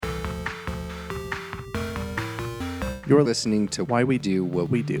You're listening to Why We Do What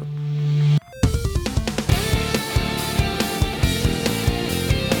We Do.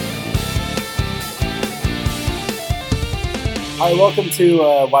 Hi, welcome to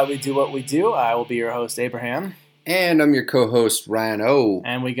Why We Do What We Do. I will be your host, Abraham. And I'm your co-host, RYANO.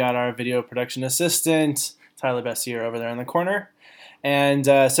 And we got our video production assistant, Tyler Bessier, over there in the corner. And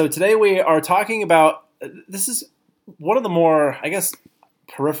so today we are talking about, this is one of the more, I guess,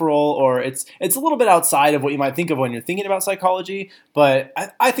 peripheral, or it's a little bit outside of what you might think of when you're thinking about psychology, but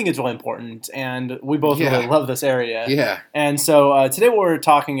I think it's really important, and we both really love this area. Yeah. And so today what we're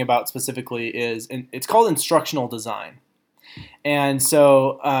talking about specifically is, it's called instructional design. And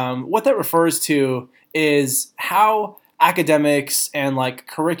so what that refers to is how academics and like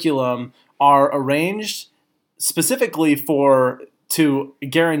curriculum are arranged specifically to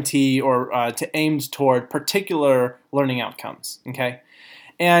guarantee or to aimed toward particular learning outcomes. Okay.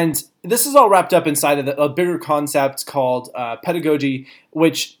 And this is all wrapped up inside of a bigger concept called pedagogy,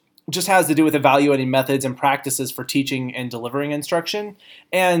 which just has to do with evaluating methods and practices for teaching and delivering instruction.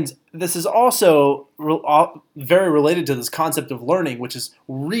 And this is also very related to this concept of learning, which is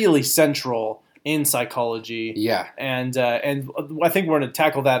really central in psychology. Yeah. And I think we're going to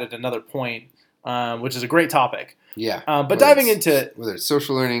tackle that at another point, which is a great topic. Yeah. But diving into... Whether it's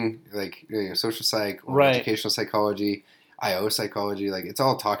social learning, like social psych, or educational psychology, IO psychology, like it's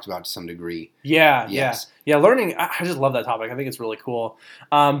all talked about to some degree. Yeah, yes. Yeah, learning, I just love that topic. I think it's really cool.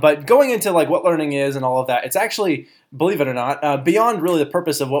 But going into like what learning is and all of that, it's actually, believe it or not, beyond really the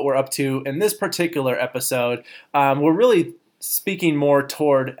purpose of what we're up to in this particular episode. We're really speaking more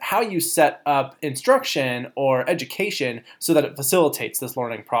toward how you set up instruction or education so that it facilitates this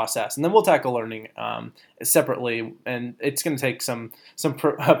learning process. And then we'll tackle learning separately, and it's going to take some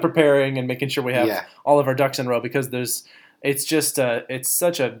preparing and making sure we have all of our ducks in a row, because it's just it's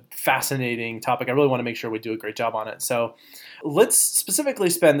such a fascinating topic. I really want to make sure we do a great job on it. So let's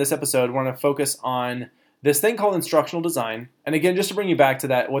specifically spend this episode, we're going to focus on this thing called instructional design. And again, just to bring you back to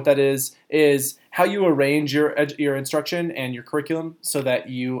that, what that is how you arrange your instruction and your curriculum so that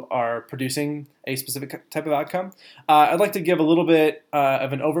you are producing a specific type of outcome. I'd like to give a little bit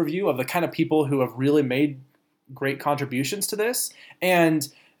of an overview of the kind of people who have really made great contributions to this. And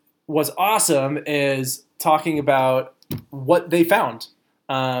what's awesome is talking about what they found,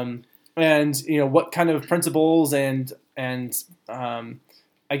 and what kind of principles and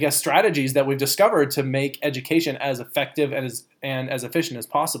I guess strategies that we've discovered to make education as effective and as efficient as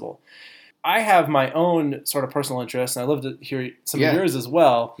possible. I have my own sort of personal interests, and I'd love to hear some of yours as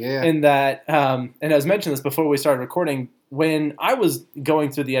well. Yeah. In that, and I was mentioning this before we started recording, when I was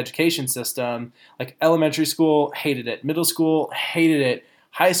going through the education system, like elementary school, hated it. Middle school, hated it.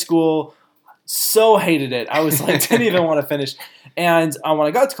 High school, so hated it. I was like, didn't even want to finish. And when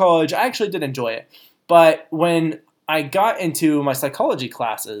I got to college, I actually did enjoy it. But when I got into my psychology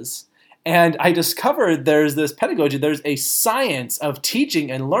classes and I discovered there's this pedagogy, there's a science of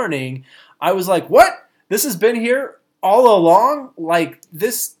teaching and learning, I was like, what? This has been here all along? Like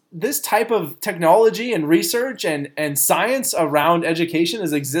this type of technology and research and science around education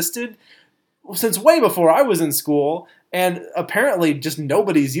has existed since way before I was in school. And apparently just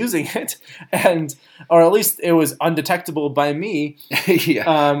nobody's using it, or at least it was undetectable by me.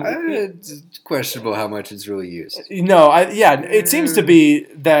 It's questionable how much it's really used. It seems to be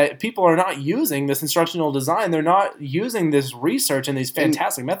that people are not using this instructional design. They're not using this research and these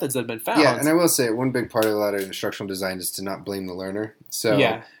fantastic methods that have been found. Yeah, and I will say one big part of a lot of instructional design is to not blame the learner. So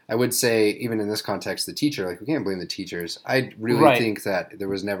I would say, even in this context, the teacher, like we can't blame the teachers. I really think that there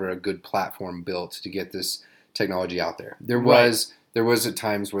was never a good platform built to get this technology out there. There was at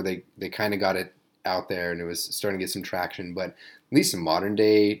times where they kind of got it out there and it was starting to get some traction, but at least in modern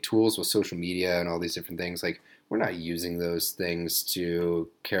day tools with social media and all these different things, like we're not using those things to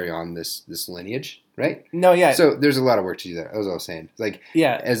carry on this lineage, right? No, yeah. So there's a lot of work to do there. That was all I was saying. Like,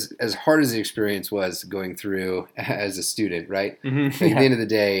 as hard as the experience was going through as a student, right? Mm-hmm. Like, at the end of the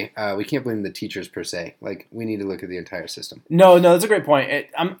day, we can't blame the teachers per se. Like, we need to look at the entire system. No, that's a great point.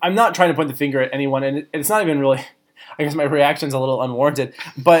 I'm not trying to point the finger at anyone, and it's not even really. I guess my reaction's a little unwarranted.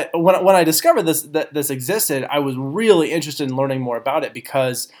 But when I discovered that this existed, I was really interested in learning more about it,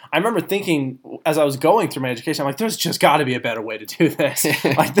 because I remember thinking as I was going through my education, I'm like, there's just got to be a better way to do this.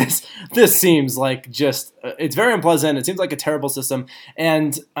 Like this seems like just, it's very unpleasant. It seems like a terrible system.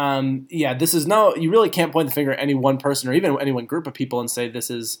 And this is you really can't point the finger at any one person or even any one group of people and say this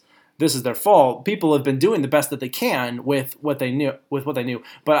is their fault. People have been doing the best that they can with what they knew.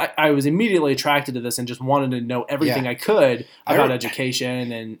 But I was immediately attracted to this and just wanted to know everything I could about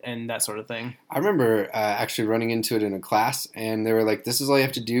education and that sort of thing. I remember actually running into it in a class, and they were like, "This is all you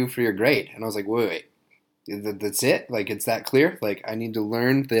have to do for your grade." And I was like, "Wait. that's it? Like, it's that clear? Like, I need to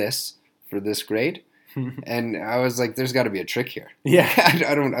learn this for this grade? And I was like, there's got to be a trick here. Yeah.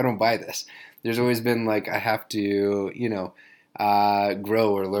 I don't buy this. There's always been like, I have to,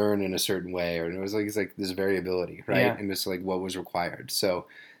 grow or learn in a certain way. Or it's like this variability, right? Yeah. And it's like what was required. So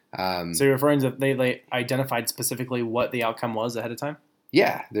you're referring to they identified specifically what the outcome was ahead of time?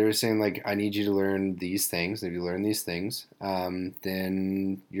 Yeah, they were saying like, I need you to learn these things. If you learn these things,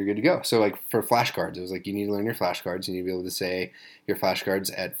 then you're good to go. So like for flashcards, it was like, you need to learn your flashcards. You need to be able to say your flashcards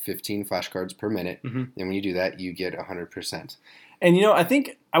at 15 flashcards per minute. Mm-hmm. And when you do that, you get 100%. And I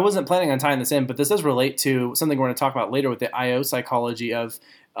think I wasn't planning on tying this in, but this does relate to something we're going to talk about later with the IO psychology of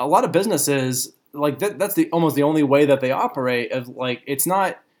a lot of businesses. Like that's almost the only way that they operate. Of like, it's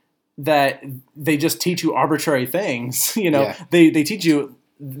not that they just teach you arbitrary things. They teach you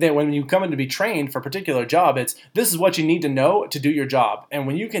that when you come in to be trained for a particular job, this is what you need to know to do your job. And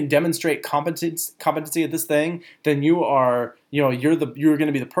when you can demonstrate competency at this thing, then you are, you're going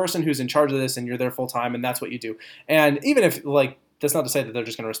to be the person who's in charge of this, and you're there full time, and that's what you do. And even if like, that's not to say that they're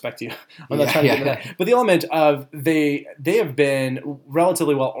just going to respect you. I'm not trying to get into that. But the element of they have been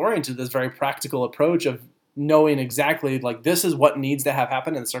relatively well oriented to this very practical approach of knowing exactly like this is what needs to have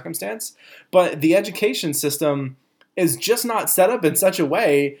happen in the circumstance. But the education system is just not set up in such a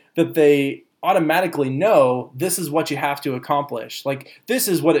way that they automatically know this is what you have to accomplish. Like, this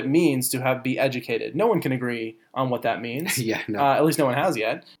is what it means to be educated. No one can agree on what that means. At least no one has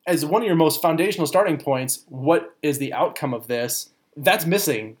yet. As one of your most foundational starting points, what is the outcome of this? That's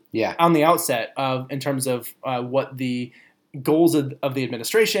missing on the outset in terms of what the goals of the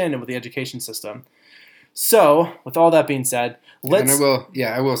administration and with the education system. So, with all that being said, let's... And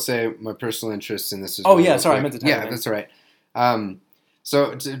I will say my personal interest in this is... Oh, yeah, sorry, I meant to tell you. Yeah, that's all right.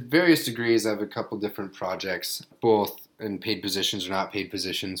 So, to various degrees, I have a couple different projects, both in paid positions or not paid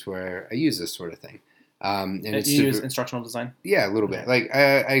positions, where I use this sort of thing. And you use instructional design? Yeah, a little bit. Like,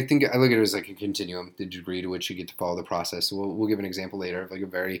 I think I look at it as like a continuum, the degree to which you get to follow the process. So we'll give an example later of like a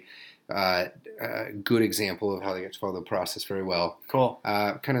very good example of how they get to follow the process very well. Cool.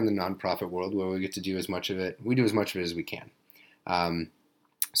 Kind of in the nonprofit world where we get to do as much of it. We do as much of it as we can.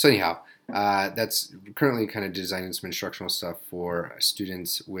 So anyhow, that's currently kind of designing some instructional stuff for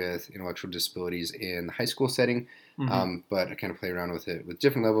students with intellectual disabilities in the high school setting. Mm-hmm. But I kind of play around with it with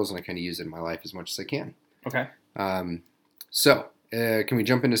different levels, and I kind of use it in my life as much as I can. Okay. So can we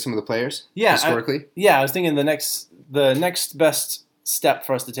jump into some of the players? Yeah. Historically? I was thinking the next best step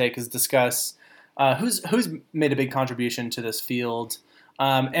for us to take is discuss who's made a big contribution to this field.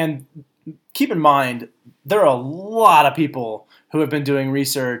 And keep in mind, there are a lot of people who have been doing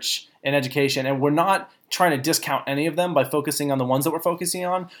research in education, and we're not trying to discount any of them by focusing on the ones that we're focusing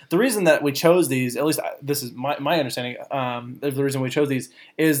on. The reason that we chose these, at least this is my understanding, the reason we chose these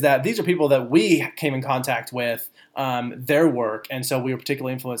is that these are people that we came in contact with their work, and so we were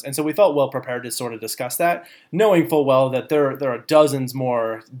particularly influenced. And so we felt well prepared to sort of discuss that, knowing full well that there are dozens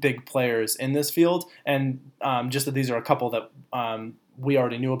more big players in this field, and just that these are a couple that we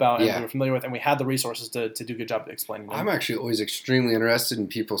already knew about and we were familiar with, and we had the resources to do a good job of explaining them. I'm actually always extremely interested in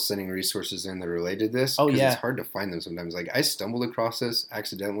people sending resources in that are related to this. Oh, yeah. It's hard to find them sometimes. Like, I stumbled across this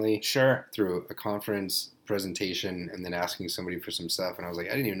accidentally through a conference presentation and then asking somebody for some stuff, and I was like,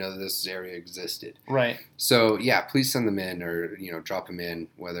 I didn't even know that this area existed. Right. So, yeah, please send them in or, drop them in,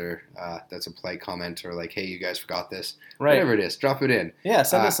 whether that's a polite comment or like, hey, you guys forgot this. Right. Whatever it is, drop it in. Yeah,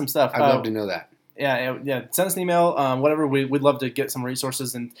 send us some stuff. I'd love to know that. Yeah. Send us an email, whatever. We'd love to get some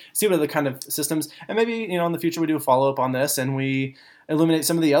resources and see what other kind of systems. And maybe, in the future we do a follow-up on this and we illuminate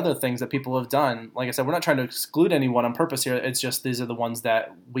some of the other things that people have done. Like I said, we're not trying to exclude anyone on purpose here. It's just these are the ones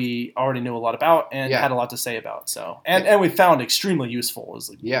that we already knew a lot about and had a lot to say about. So and we found extremely useful is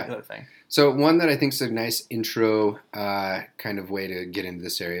the other thing. So one that I think is a nice intro kind of way to get into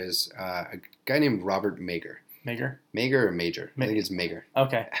this area is a guy named Robert Mager. Mager or Major? I think it's Mager.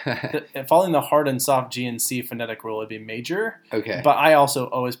 Okay. Following the hard and soft G and C phonetic rule, it'd be Major. Okay. But I also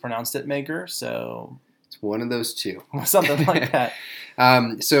always pronounced it Mager, so... It's one of those two. Something like that.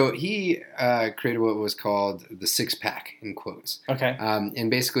 So he created what was called the six-pack, in quotes. Okay. And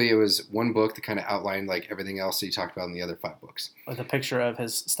basically it was one book that kind of outlined like everything else that he talked about in the other 5 books. With a picture of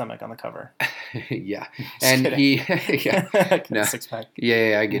his stomach on the cover. Yeah. And he... no. Six-pack.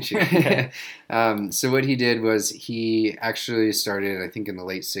 Yeah, I get you. Okay. So what he did was he actually started, I think, in the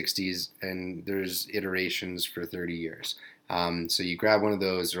late 60s, and there's iterations for 30 years. So you grab one of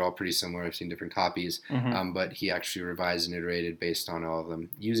those, they're all pretty similar. I've seen different copies, but he actually revised and iterated based on all of them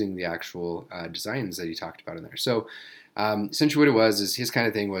using the actual designs that he talked about in there. So essentially what it was is his kind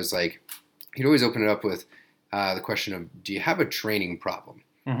of thing was like, he'd always open it up with the question of, do you have a training problem?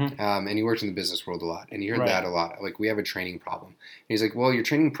 Mm-hmm. And he worked in the business world a lot, and he heard Right. that a lot. Like, we have a training problem. And he's like, well, your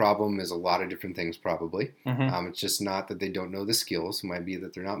training problem is a lot of different things, probably. Mm-hmm. It's just not that they don't know the skills. It might be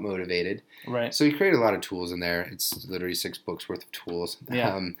that they're not motivated. Right. So he created a lot of tools in there. It's literally 6 books worth of tools.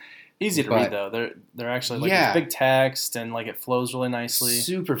 Yeah. Easy to read, though. They're actually, like, it's big text, and, like, it flows really nicely.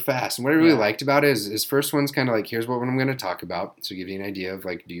 Super fast. And what I really liked about it is his first one's kind of like, here's what I'm going to talk about. So give you an idea of,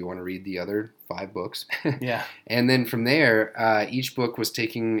 like, do you want to read the other 5 books? Yeah. And then from there, each book was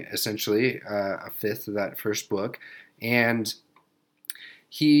taking essentially a fifth of that first book. And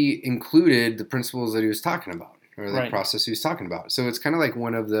he included the principles that he was talking about, or the process he was talking about. So it's kind of like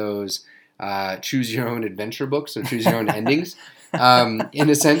one of those choose your own adventure books, or choose your own endings. In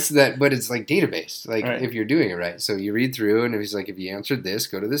a sense that, but it's like database, like if you're doing it right. So you read through, and if he's like, if you answered this,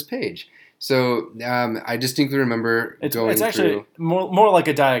 go to this page. So I distinctly remember it's actually through. more like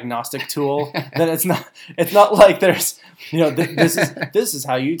a diagnostic tool. That it's not like there's, this is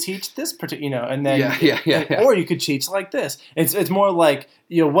how you teach this particular, and then or you could teach like this. It's more like,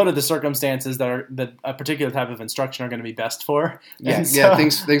 what are the circumstances that a particular type of instruction are going to be best for. Thanks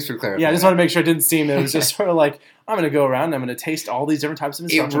for clarifying. Yeah, I just want to make sure it didn't seem that it was just sort of like, I'm going to go around and I'm going to taste all these different types of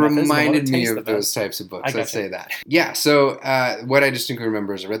instruction methods. It reminded me of those types of books. Let's say that. Yeah, so what I distinctly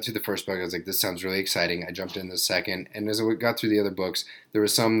remember is I read through the first book. I was like, this sounds really exciting. I jumped in the second. And as I got through the other books, there were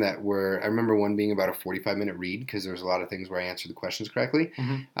some that were, I remember one being about a 45-minute read, because there was a lot of things where I answered the questions correctly.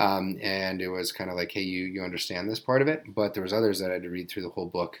 Mm-hmm. And it was kind of like, hey, you understand this part of it. But there was others that I had to read through the whole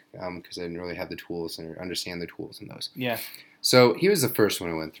book because I didn't really have the tools and understand the tools in those. Yeah. So he was the first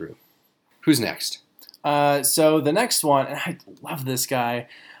one I went through. Who's next? So the next one, and I love this guy.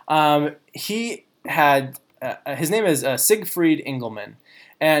 He had his name is Siegfried Engelmann,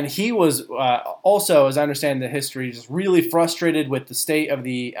 and he was also, as I understand the history, just really frustrated with the state of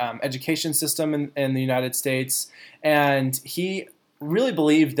the education system in the United States, and he really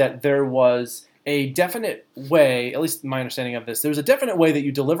believed that there was a definite way, at least my understanding of this, there's a definite way that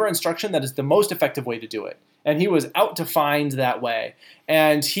you deliver instruction that is the most effective way to do it. And he was out to find that way.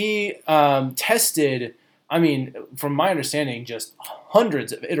 And he tested, from my understanding, just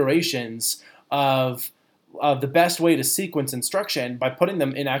hundreds of iterations of the best way to sequence instruction by putting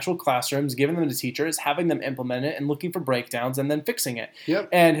them in actual classrooms, giving them to teachers, having them implement it, and looking for breakdowns, and then fixing it. Yep.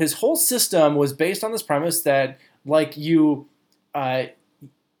 And his whole system was based on this premise that, like, you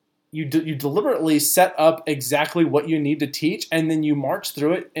deliberately set up exactly what you need to teach, and then you march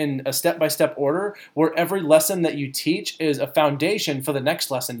through it in a step-by-step order where every lesson that you teach is a foundation for the next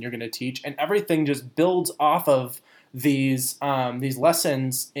lesson you're going to teach, and everything just builds off of these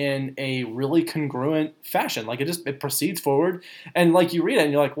lessons in a really congruent fashion. Like, it proceeds forward, and like you read it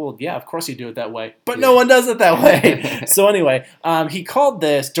and you're like, well, yeah, of course you do it that way, but no one does it that way. So anyway, he called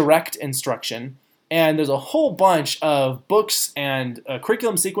this direct instruction. And there's a whole bunch of books and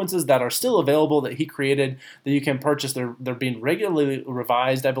curriculum sequences that are still available that he created that you can purchase. They're being regularly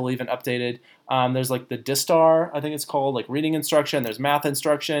revised, I believe, and updated. There's like the DISTAR, I think it's called, like reading instruction. There's math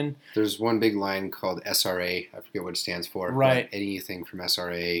instruction. There's one big line called SRA. I forget what it stands for. Right. But anything from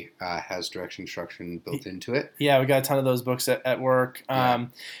SRA has direct instruction built into it. Yeah, we got a ton of those books at work.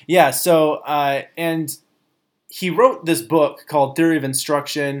 And he wrote this book called Theory of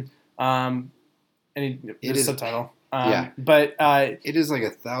Instruction. And there's a subtitle. But it is like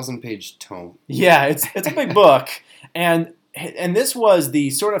a 1,000-page tome. Yeah, it's a big book, and this was the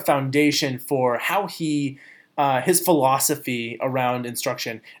sort of foundation for how he his philosophy around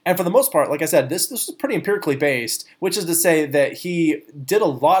instruction. And for the most part, like I said, this was pretty empirically based, which is to say that he did a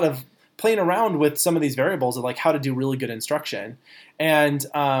lot of playing around with some of these variables of like how to do really good instruction. And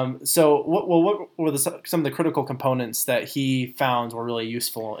so what were some of the critical components that he found were really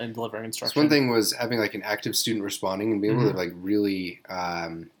useful in delivering instruction? So one thing was having like an active student responding and be able to like really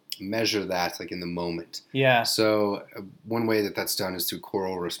measure that like in the moment. Yeah. So one way that's done is through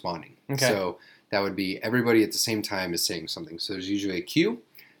choral responding. Okay. So that would be everybody at the same time is saying something. So there's usually a cue.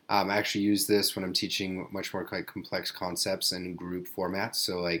 I actually use this when I'm teaching much more like complex concepts and group formats.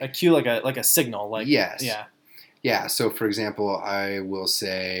 So like a cue, like a signal, like yes, yeah. Yeah, so for example, I will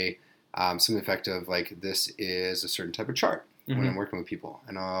say something effective like this is a certain type of chart when I'm working with people.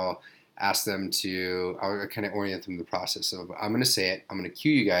 And I'll ask them I'll kind of orient them to the process of I'm going to say it, I'm going to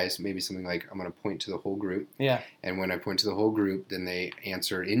cue you guys, maybe something like I'm going to point to the whole group. Yeah. And when I point to the whole group, then they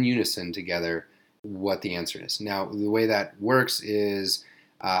answer in unison together what the answer is. Now, the way that works is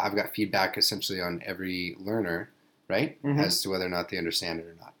I've got feedback essentially on every learner, right, as to whether or not they understand it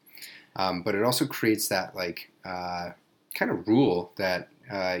or not. But it also creates that like kind of rule that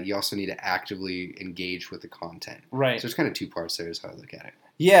you also need to actively engage with the content. Right. So there's kind of two parts there is how I look at it.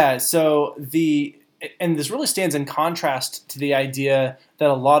 Yeah. So and this really stands in contrast to the idea that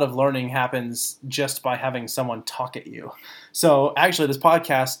a lot of learning happens just by having someone talk at you. So actually, this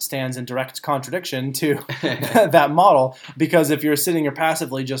podcast stands in direct contradiction to that model, because if you're sitting here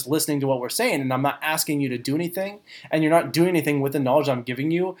passively just listening to what we're saying, and I'm not asking you to do anything, and you're not doing anything with the knowledge I'm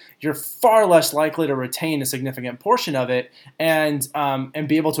giving you, you're far less likely to retain a significant portion of it and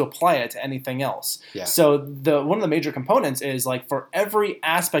be able to apply it to anything else. Yeah. So one of the major components is like for every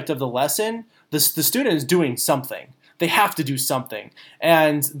aspect of the lesson, the student is doing something. They have to do something.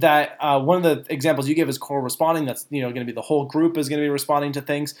 And that one of the examples you give is core responding. That's going to be the whole group is going to be responding to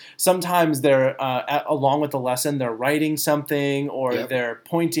things. Sometimes they're along with the lesson, they're writing something or they're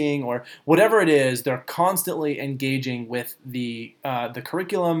pointing or whatever it is. They're constantly engaging with the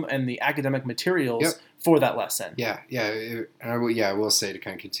curriculum and the academic materials for that lesson. I will say, to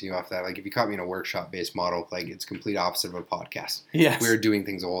kind of continue off that, like if you caught me in a workshop-based model, like it's complete opposite of a podcast. Yes. We're doing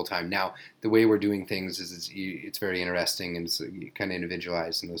things the whole time. Now, the way we're doing things is it's very interesting and it's kind of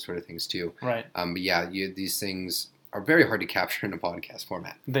individualized and those sort of things too. Right. But these things are very hard to capture in a podcast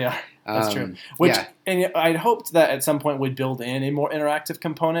format. They are. That's true. And I'd hoped that at some point we'd build in a more interactive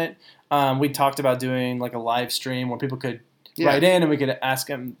component. We talked about doing like a live stream where people could write in and we could ask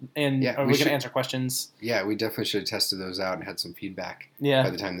them or we could answer questions. Yeah, we definitely should have tested those out and had some feedback by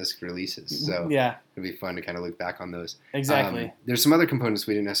the time this releases. So it'll be fun to kind of look back on those. Exactly. There's some other components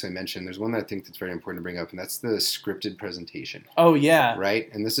we didn't necessarily mention. There's one that I think that's very important to bring up, and that's the scripted presentation. Oh, yeah. Right?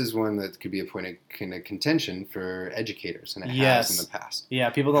 And this is one that could be a point of kind of contention for educators, and it has in the past. Yeah,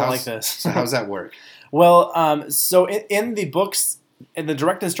 people don't like this. So how's that work? Well, so in the books, in the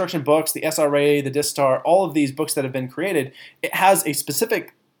direct instruction books, the SRA, the DISTAR, all of these books that have been created, it has a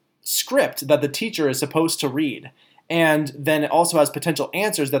specific script that the teacher is supposed to read. And then it also has potential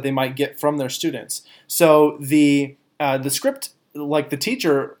answers that they might get from their students. So the script, like the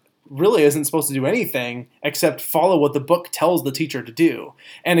teacher really isn't supposed to do anything except follow what the book tells the teacher to do.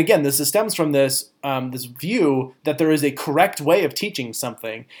 And again, this stems from this view that there is a correct way of teaching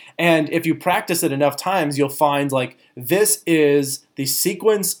something. And if you practice it enough times, you'll find like this is the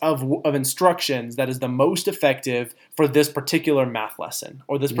sequence of instructions that is the most effective for this particular math lesson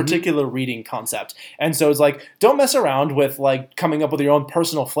or this particular reading concept. And so it's like, don't mess around with like coming up with your own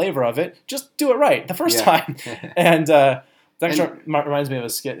personal flavor of it. Just do it right the first time. And that reminds me of a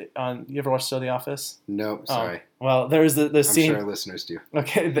skit on. You ever watch The Office? No, sorry. Well, there's the scene. I'm sure our listeners do.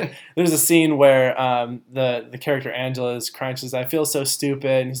 Okay, there's a scene where the character Angela is crying. She says, "I feel so stupid,"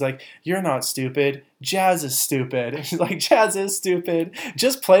 and he's like, "You're not stupid. Jazz is stupid." And she's like, "Jazz is stupid.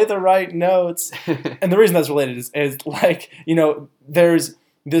 Just play the right notes." And the reason that's related is like there's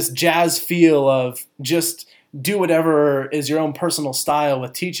this jazz feel of just do whatever is your own personal style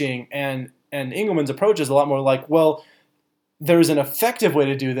with teaching, and Engelman's approach is a lot more like, well, there's an effective way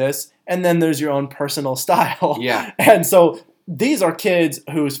to do this, and then there's your own personal style. Yeah. And so these are kids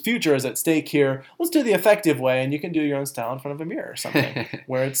whose future is at stake here. Let's do the effective way, and you can do your own style in front of a mirror or something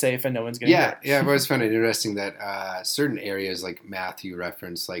where it's safe and no one's getting hurt. Yeah, I've always found it interesting that certain areas like math you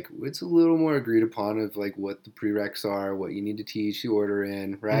reference, like it's a little more agreed upon of like what the prereqs are, what you need to teach, the order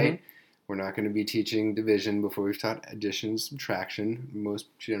in, right? Mm-hmm. We're not going to be teaching division before we've taught addition, subtraction. Most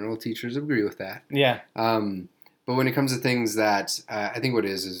general teachers agree with that. Yeah. But when it comes to things that I think what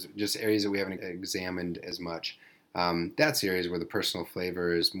it is just areas that we haven't examined as much, that's areas where the personal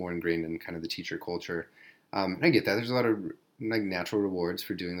flavor is more ingrained in kind of the teacher culture. And I get that. There's a lot of like natural rewards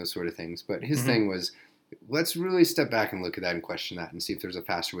for doing those sort of things. But his thing was, let's really step back and look at that and question that and see if there's a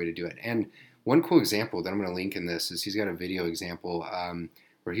faster way to do it. And one cool example that I'm going to link in this is he's got a video example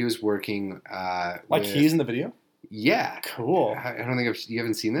where he was working he's in the video? Yeah. Cool. I don't think you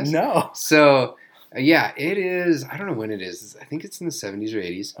haven't seen this? No. So... it is. I don't know when it is. I think it's in the 70s or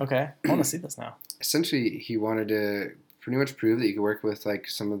 80s. Okay. I want to see this now. Essentially, he wanted to pretty much prove that you could work with like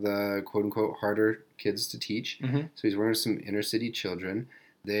some of the quote-unquote harder kids to teach. Mm-hmm. So he's working with some inner-city children.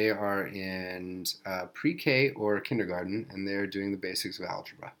 They are in pre-K or kindergarten, and they're doing the basics of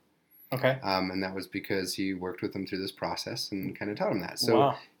algebra. Okay. And that was because he worked with them through this process and kind of taught them that.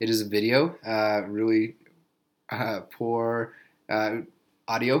 So It is a video, really poor...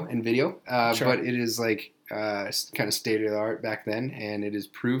 audio and video, but it is like kind of state of the art back then, and it is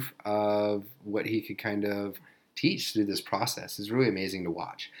proof of what he could kind of teach through this process. It's really amazing to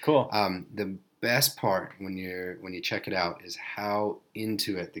watch. Cool. The best part when you check it out is how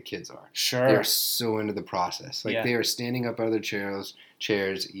into it the kids are. Sure. They are so into the process. Like they are standing up out of their chairs,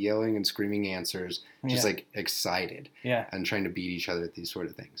 yelling and screaming answers, just like excited. Yeah. And trying to beat each other at these sort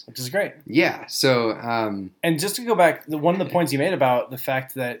of things. Which is great. Yeah. So and just to go back, one of the points you made about the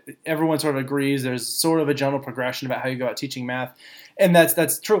fact that everyone sort of agrees there's sort of a general progression about how you go about teaching math, and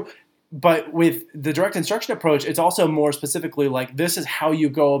that's true. But with the direct instruction approach, it's also more specifically like this is how you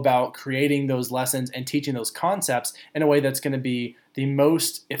go about creating those lessons and teaching those concepts in a way that's going to be the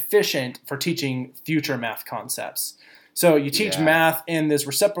most efficient for teaching future math concepts. So you teach math in this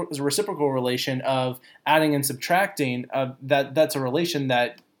reciprocal relation of adding and subtracting. That's a relation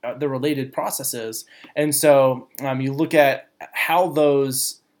that the related processes. And so you look at how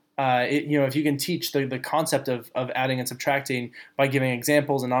those if you can teach the concept of adding and subtracting by giving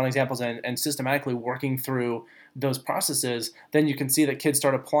examples and non-examples and systematically working through those processes, then you can see that kids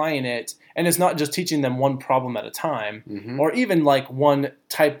start applying it. And it's not just teaching them one problem at a time, or even like one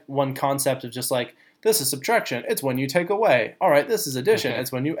concept of just like, this is subtraction. It's when you take away. All right, this is addition.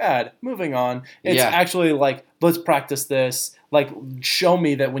 It's when you add. Moving on. It's actually like, let's practice this. Like, show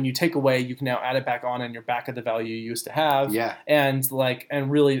me that when you take away, you can now add it back on and you're back at the value you used to have. Yeah. And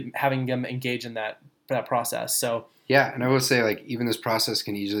really having them engage in that process. So yeah, and I will say like even this process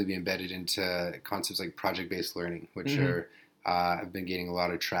can easily be embedded into concepts like project-based learning, which are have been gaining a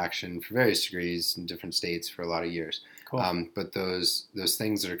lot of traction for various degrees in different states for a lot of years. Cool. But those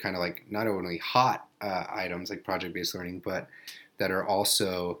things that are kind of like not only hot items like project-based learning, but that are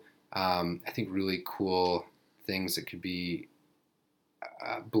also I think really cool things that could be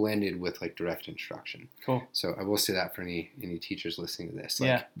blended with like direct instruction. Cool. So I will say that for any teachers listening to this,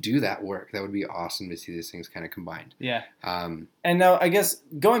 like do that work. That would be awesome to see these things kind of combined. Yeah. And now I guess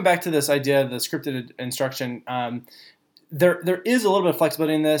going back to this idea of the scripted instruction, there is a little bit of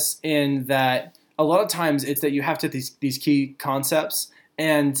flexibility in this, in that a lot of times it's that you have to these key concepts,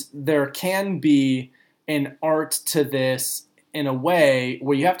 and there can be an art to this in a way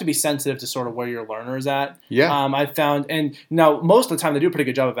where you have to be sensitive to sort of where your learner is at. Yeah. I've found, and now most of the time they do a pretty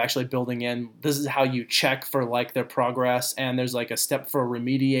good job of actually building in, this is how you check for like their progress, and there's like a step for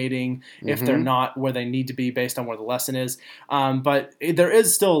remediating if they're not where they need to be based on where the lesson is. But there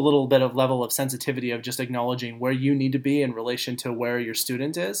is still a little bit of level of sensitivity of just acknowledging where you need to be in relation to where your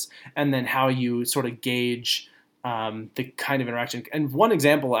student is, and then how you sort of gauge the kind of interaction. And one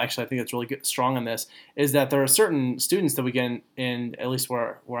example, actually, I think that's really strong on this, is that there are certain students that we get in at least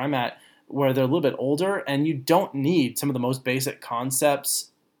where I'm at, where they're a little bit older, and you don't need some of the most basic concepts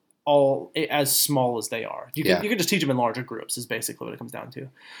all as small as they are. You can just teach them in larger groups is basically what it comes down to.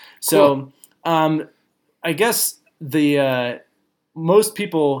 So I guess the most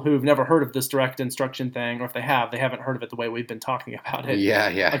people who've never heard of this direct instruction thing, or if they haven't heard of it the way we've been talking about it. Yeah,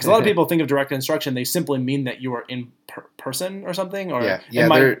 yeah. Because a lot of people think of direct instruction, they simply mean that you are in person or something, or it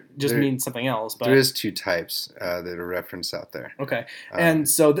might just mean something else. But there is two types that are referenced out there. Okay, and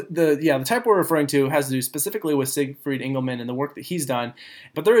so the type we're referring to has to do specifically with Siegfried Engelmann and the work that he's done.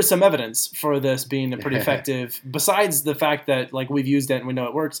 But there is some evidence for this being a pretty effective, besides the fact that like we've used it and we know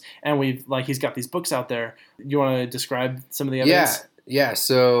it works, and he's got these books out there. You want to describe some of the evidence? Yeah,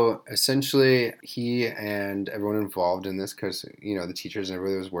 so essentially he and everyone involved in this, because, the teachers and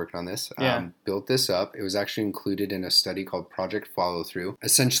everybody that was working on this, built this up. It was actually included in a study called Project Follow Through.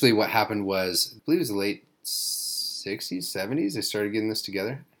 Essentially what happened was, I believe it was the late 60s, 70s, they started getting this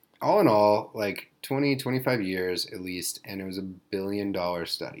together. All in all, like 20, 25 years at least, and it was $1 billion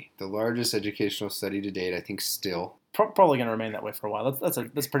study. The largest educational study to date, I think still. Probably going to remain that way for a while. That's a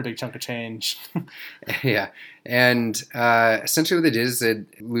pretty big chunk of change. Yeah, and essentially what they did is said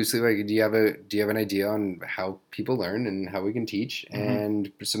loosely, like, do you have an idea on how people learn and how we can teach,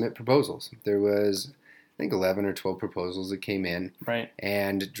 and submit proposals. There was, I think, 11 or 12 proposals that came in. Right.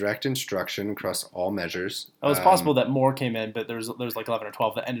 And direct instruction across all measures. Oh, it's possible that more came in, but there's like 11 or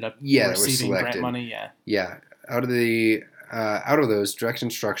 12 that ended up receiving grant money. Yeah. Yeah. Out of those, direct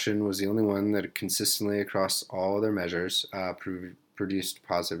instruction was the only one that consistently across all other measures produced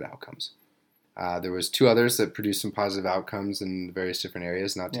positive outcomes. There was 2 others that produced some positive outcomes in various different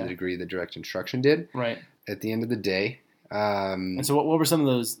areas, not to the degree that direct instruction did. Right. At the end of the day. And so what were some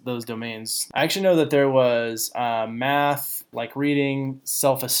of those domains? I actually know that there was math, like reading,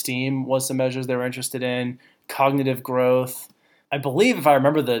 self-esteem was some measures they were interested in, cognitive growth. I believe, if I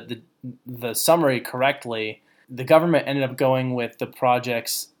remember the summary correctly, the government ended up going with the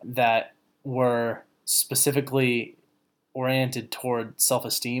projects that were specifically oriented toward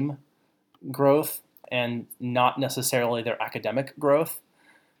self-esteem growth and not necessarily their academic growth.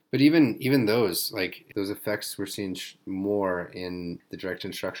 But even those effects we're seeing more in the direct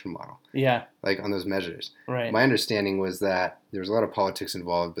instruction model. Yeah. Like on those measures. Right. My understanding was that there was a lot of politics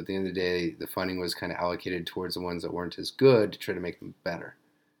involved, but at the end of the day, the funding was kind of allocated towards the ones that weren't as good to try to make them better.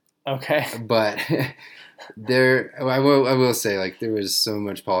 Okay. But I will say, like, there was so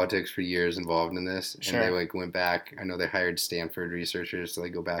much politics for years involved in this, and they went back. I know they hired Stanford researchers to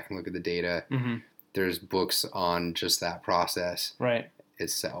go back and look at the data. Mm-hmm. There's books on just that process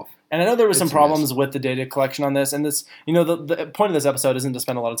itself. And I know there was some It's a problems with the data collection on this, and this, the point of this episode isn't to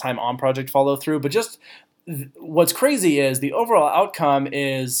spend a lot of time on project follow through, but just what's crazy is the overall outcome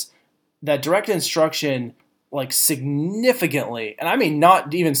is that direct instruction, like significantly, and I mean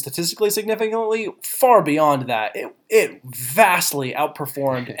not even statistically significantly, far beyond that, it vastly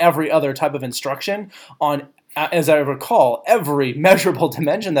outperformed every other type of instruction on, as I recall, every measurable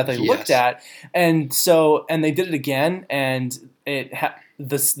dimension that they looked at. And they did it again, and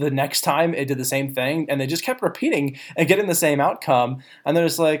the next time it did the same thing, and they just kept repeating and getting the same outcome. And they're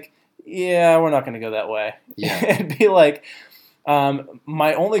just like, yeah, we're not going to go that way. Yeah. It'd be like,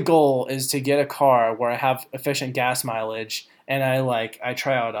 my only goal is to get a car where I have efficient gas mileage, and I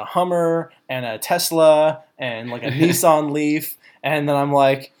try out a Hummer and a Tesla and like a Nissan Leaf, and then I'm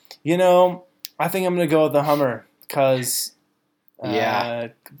like, I think I'm going to go with the Hummer because.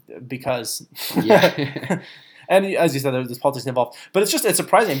 And as you said, there's politics involved. But it's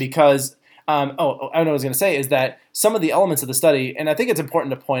surprising because, I know what I was going to say is that some of the elements of the study, and I think it's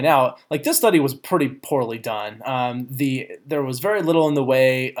important to point out, like this study was pretty poorly done. There was very little in the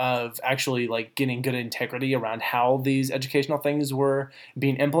way of actually like getting good integrity around how these educational things were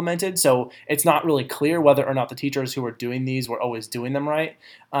being implemented. So it's not really clear whether or not the teachers who were doing these were always doing them right.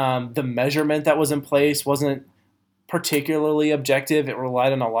 The measurement that was in place wasn't particularly objective. It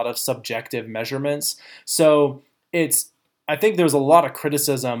relied on a lot of subjective measurements. So I think there was a lot of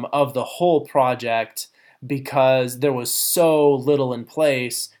criticism of the whole project because there was so little in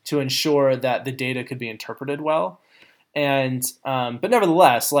place to ensure that the data could be interpreted well. And but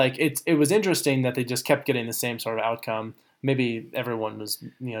nevertheless, like it was interesting that they just kept getting the same sort of outcome. Maybe everyone was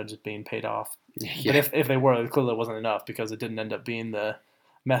just being paid off. Yeah. But if they were, clearly it wasn't enough because it didn't end up being the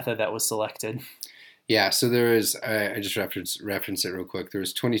method that was selected. Yeah, so there is, I just referenced it real quick. There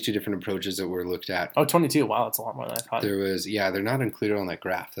was 22 different approaches that were looked at. Oh, 22. Wow, that's a lot more than I thought. There was, they're not included on that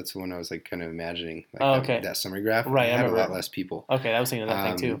graph. That's the one I was like kind of imagining. Like that summary graph. Right, I had a lot less people. Okay, I was thinking of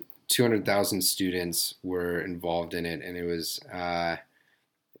that thing too. 200,000 students were involved in it, and it was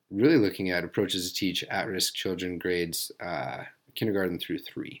really looking at approaches to teach at-risk children grades kindergarten through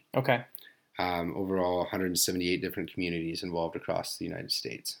 3. Okay. Overall, 178 different communities involved across the United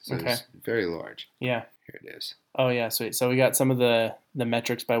States. So it's very large. Yeah. Here it is. Oh, yeah, sweet. So we got some of the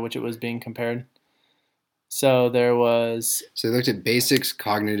metrics by which it was being compared. So there was... So they looked at basics,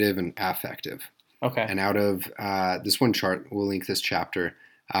 cognitive, and affective. Okay. And out of this one chart, we'll link this chapter,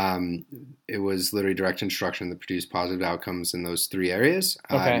 it was literally direct instruction that produced positive outcomes in those 3 areas.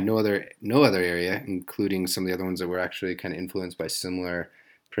 Okay. No other area, including some of the other ones that were actually kind of influenced by similar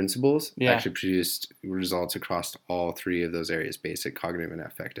principles, actually produced results across all 3 of those areas: basic, cognitive, and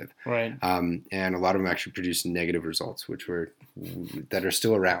affective. Right. And a lot of them actually produced negative results, that are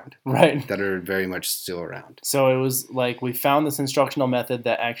still around. Right. That are very much still around. So it was like we found this instructional method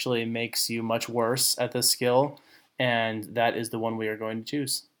that actually makes you much worse at this skill, and that is the one we are going to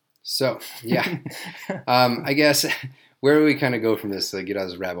choose. So, yeah. I guess, where do we kind of go from this to get out of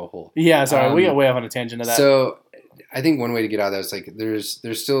this rabbit hole? Yeah, sorry, we got way off on a tangent of that. So, I think one way to get out of that is like there's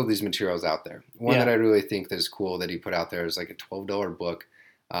still these materials out there. One that I really think that is cool that he put out there is like a $12 book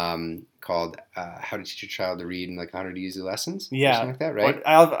called How to Teach Your Child to Read in like 100 Easy Lessons. Yeah. Or something like that, right?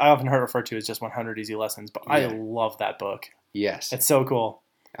 I often heard referred to as just 100 Easy Lessons, but I love that book. Yes. It's so cool.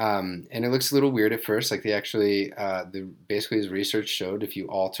 And it looks a little weird at first. Like they actually, basically his research showed if you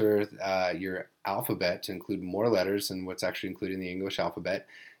alter your alphabet to include more letters than what's actually included in the English alphabet,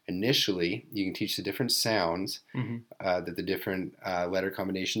 initially you can teach the different sounds that the different letter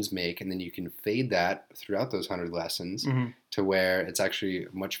combinations make, and then you can fade that throughout those 100 lessons to where it's actually a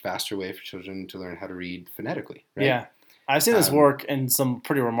much faster way for children to learn how to read phonetically. Right? Yeah. I've seen this work in some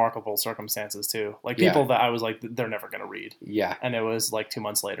pretty remarkable circumstances too. Like people that I was like, they're never going to read. Yeah. And it was like 2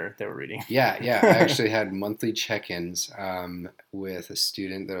 months later they were reading. Yeah. I actually had monthly check-ins with a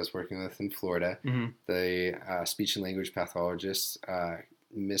student that I was working with in Florida. The speech and language pathologist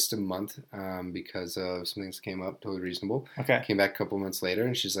missed a month because of some things came up, totally reasonable. Okay. Came back a couple months later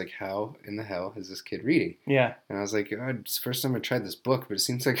and she's like, how in the hell is this kid reading? Yeah. And I was like, it's the first time I tried this book, but it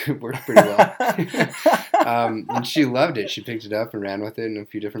seems like it worked pretty well. And she loved it. She picked it up and ran with it in a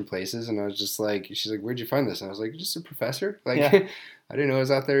few different places. And I was just like, she's like, where'd you find this? And I was like, just a professor. Like, I didn't know it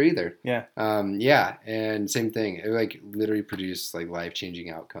was out there either. Yeah. And same thing. It like literally produced like life-changing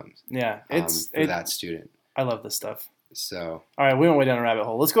outcomes. Yeah. For that student. I love this stuff. So, all right, we went way down a rabbit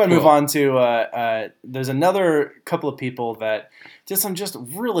hole. Let's go ahead and move on to, there's another couple of people that did some just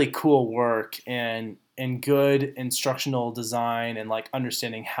really cool work in good instructional design and like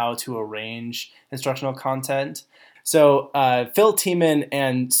understanding how to arrange instructional content. So Phil Tiemann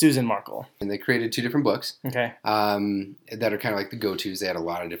and Susan Markle. And they created 2 different books. Okay. That are kind of like the go-tos. They had a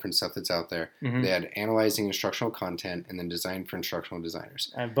lot of different stuff that's out there. Mm-hmm. They had Analyzing Instructional Content and then Design for Instructional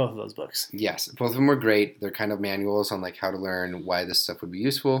Designers. I have both of those books. Yes, both of them were great. They're kind of manuals on like how to learn, why this stuff would be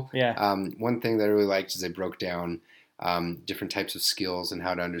useful. Yeah. One thing that I really liked is they broke down different types of skills and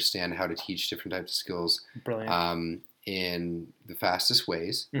how to understand how to teach different types of skills. Brilliant. In the fastest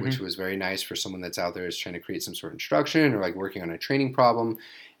ways, Mm-hmm. which was very nice for someone that's out there is trying to create some sort of instruction or like working on a training problem,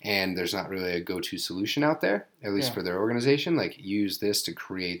 and there's not really a go-to solution out there, at least for their organization. Like, use this to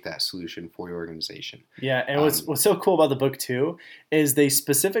create that solution for your organization. Yeah, and what's so cool about the book too is they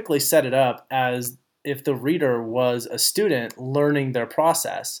specifically set it up as if the reader was a student learning their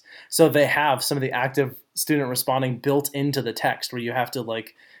process. So they have some of the active student responding built into the text, where you have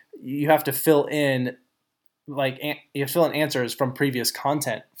to fill in answers from previous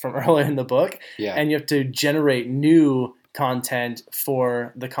content from earlier in the book, and you have to generate new content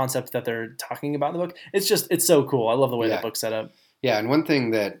for the concept that they're talking about in the book. It's so cool. I love the way the book's set up. Yeah, and one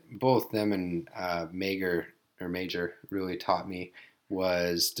thing that both them and Major really taught me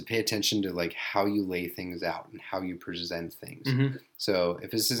was to pay attention to like how you lay things out and how you present things. Mm-hmm. So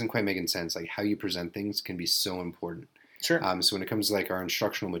if this isn't quite making sense, like how you present things can be so important. Sure. So when it comes to like our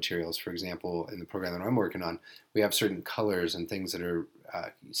instructional materials, for example, in the program that I'm working on, we have certain colors and things that are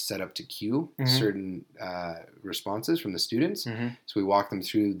set up to cue certain responses from the students. Mm-hmm. So we walk them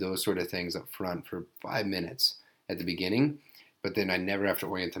through those sort of things up front for 5 minutes at the beginning, but then I never have to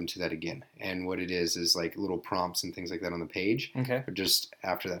orient them to that again. And what it is like little prompts and things like that on the page. Okay. But just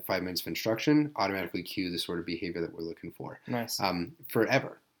after that 5 minutes of instruction, automatically cue the sort of behavior that we're looking for. Nice.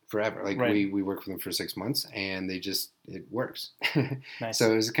 Forever. Like right. we work with them for 6 months and it works. Nice.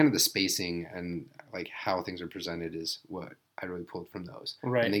 So it's kind of the spacing and like how things are presented is what I really pulled from those.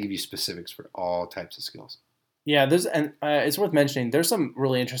 Right. And they give you specifics for all types of skills. Yeah, it's worth mentioning. There's some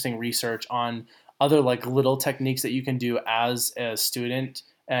really interesting research on other like little techniques that you can do as a student,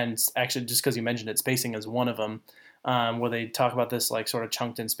 and actually just because you mentioned it, spacing is one of them. Where they talk about this like sort of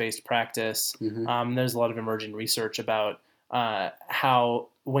chunked and spaced practice. Mm-hmm. There's a lot of emerging research about how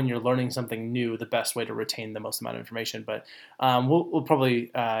when you're learning something new, the best way to retain the most amount of information. But we'll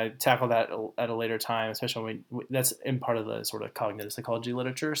probably tackle that at a later time, especially when that's in part of the sort of cognitive psychology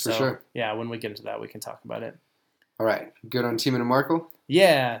literature. So, for sure. Yeah, when we get into that, we can talk about it. All right. Good on Tiemann and Markle?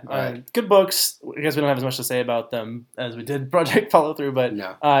 Yeah. Right. Good books. I guess we don't have as much to say about them as we did Project Follow Through, but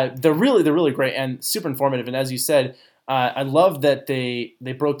no. They're really great and super informative. And as you said, I love that they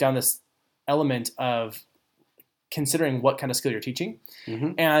broke down this element of considering what kind of skill you're teaching.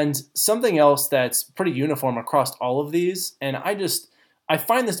 Mm-hmm. And something else that's pretty uniform across all of these, and I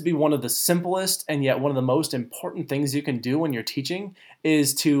find this to be one of the simplest and yet one of the most important things you can do when you're teaching,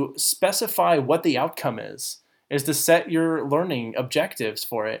 is to specify what the outcome is to set your learning objectives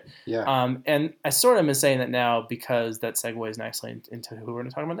for it. Yeah. And I sort of am saying that now because that segues nicely into who we're going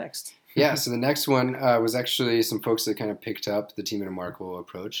to talk about next. Yeah, so the next one was actually some folks that kind of picked up the Tiemann and Markle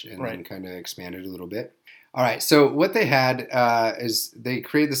approach and then kind of expanded a little bit. All right, so what they had is they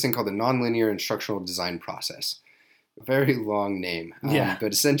created this thing called the Nonlinear Instructional Design Process. A very long name.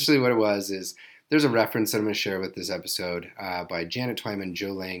 But essentially what it was is there's a reference that I'm going to share with this episode by Janet Twyman,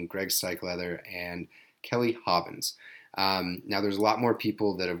 Joe Lang, Greg Steichleather, and Kelly Hobbins. Now, there's a lot more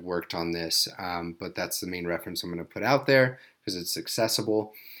people that have worked on this, but that's the main reference I'm going to put out there because it's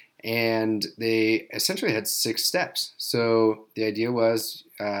accessible. And they essentially had 6 steps. So the idea was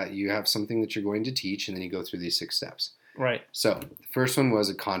you have something that you're going to teach, and then you go through these 6 steps. Right. So the first one was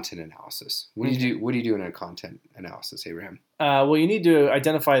a content analysis. What do you do? What do you do in a content analysis, Abraham? Well, you need to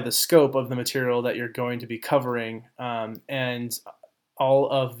identify the scope of the material that you're going to be covering, and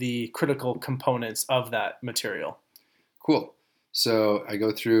all of the critical components of that material. Cool. So I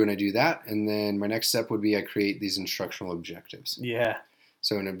go through and I do that, and then my next step would be I create these instructional objectives. Yeah.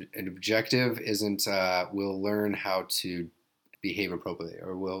 So an objective isn't we'll learn how to behave appropriately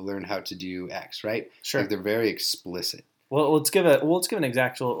or we'll learn how to do X, right? Sure. Like they're very explicit. Well, let's give an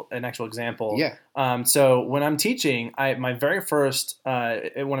actual example. Yeah. So when I'm teaching, my very first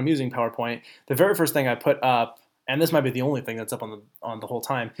when I'm using PowerPoint, the very first thing I put up, and this might be the only thing that's up on the whole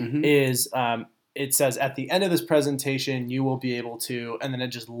time, is it says at the end of this presentation you will be able to, and then it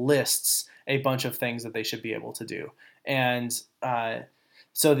just lists a bunch of things that they should be able to do, and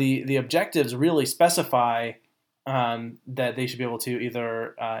so the objectives really specify that they should be able to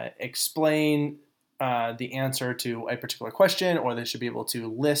either explain the answer to a particular question, or they should be able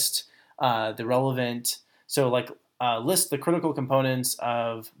to list the relevant. So like list the critical components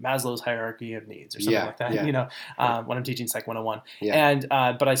of Maslow's hierarchy of needs or something like that, when I'm teaching Psych 101. Yeah. And,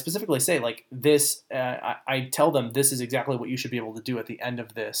 but I specifically say like this, I tell them this is exactly what you should be able to do at the end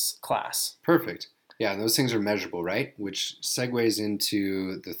of this class. Perfect. Yeah, and those things are measurable, right? Which segues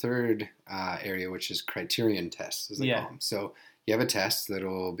into the third area, which is criterion tests, as they call them. So you have a test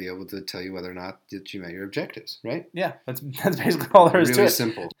that'll be able to tell you whether or not that you met your objectives, right? Yeah, that's basically all there is to it. Really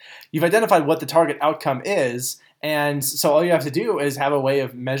simple. You've identified what the target outcome is, and so all you have to do is have a way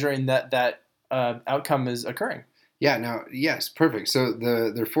of measuring that outcome is occurring. Yeah, now, yes, perfect. So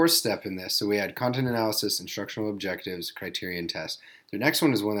the fourth step in this, so we had content analysis, instructional objectives, criterion test. The next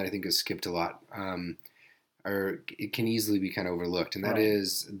one is one that I think is skipped a lot, or it can easily be kind of overlooked, and that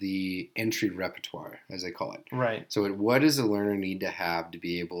is the entry repertoire, as they call it. Right. So what does a learner need to have to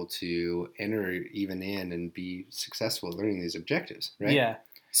be able to enter even in and be successful at learning these objectives, right? Yeah.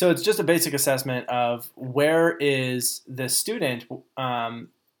 So it's just a basic assessment of where is the student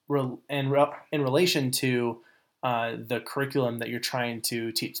in relation to the curriculum that you're trying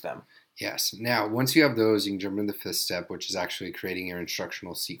to teach them. Yes. Now, once you have those, you can jump into the fifth step, which is actually creating your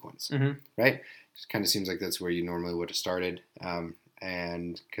instructional sequence, right? It kind of seems like that's where you normally would have started,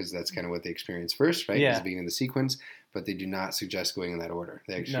 and because that's kind of what they experience first, right? Yeah. Is being in the sequence, but they do not suggest going in that order.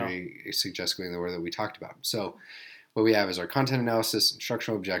 They actually suggest going in the order that we talked about. So what we have is our content analysis,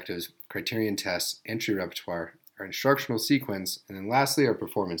 instructional objectives, criterion tests, entry repertoire, our instructional sequence, and then lastly, our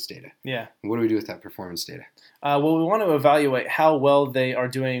performance data. Yeah. And what do we do with that performance data? Well, we want to evaluate how well they are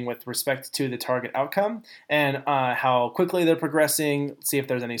doing with respect to the target outcome and how quickly they're progressing, see if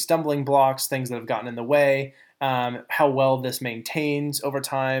there's any stumbling blocks, things that have gotten in the way, how well this maintains over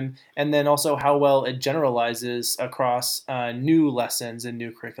time, and then also how well it generalizes across new lessons and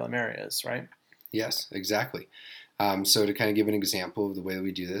new curriculum areas, right? Yes, exactly. So to kind of give an example of the way that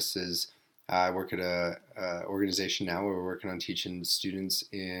we do this is I work at a organization now where we're working on teaching students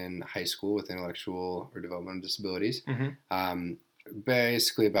in high school with intellectual or developmental disabilities,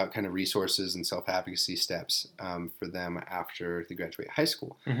 basically about kind of resources and self-advocacy steps for them after they graduate high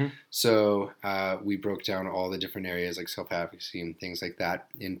school. So we broke down all the different areas like self-advocacy and things like that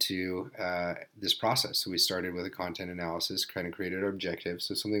into this process. So we started with a content analysis, kind of created our objectives.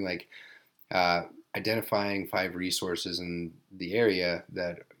 So something like identifying 5 resources in the area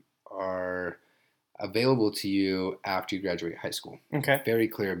that are available to you after you graduate high school. Okay. Very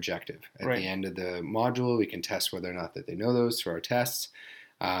clear objective. At the end of the module, we can test whether or not that they know those through our tests.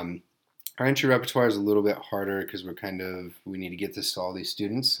 Our entry repertoire is a little bit harder because we need to get this to all these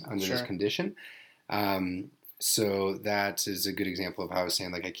students under this condition. So that is a good example of how I was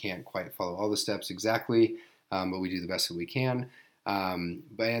saying, like, I can't quite follow all the steps exactly, but we do the best that we can. And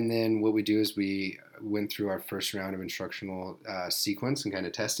then what we do is we went through our first round of instructional sequence and kind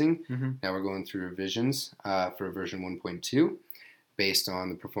of testing. Now we're going through revisions for version 1.2 based on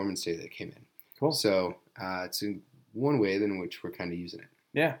the performance data that came in. Cool. So it's one way in which we're kind of using it.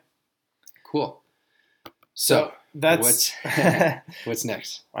 Yeah. Cool. So that's what's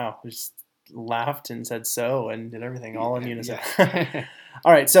next? Wow, we just laughed and said so and did everything all in unison.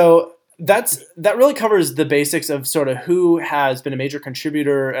 All right, so that really covers the basics of sort of who has been a major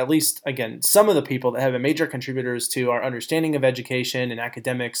contributor, at least, again, some of the people that have been major contributors to our understanding of education and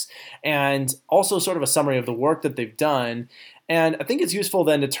academics, and also sort of a summary of the work that they've done. And I think it's useful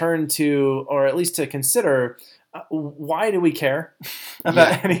then to turn to, or at least to consider, why do we care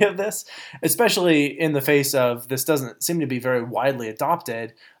about any of this, especially in the face of this doesn't seem to be very widely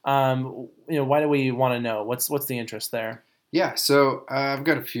adopted. Why do we want to know? What's the interest there? Yeah, so I've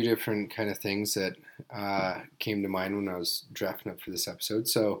got a few different kind of things that came to mind when I was drafting up for this episode.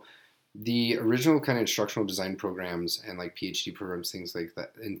 So the original kind of instructional design programs and like PhD programs, things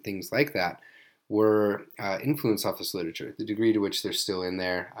like that, were influenced off this literature. The degree to which they're still in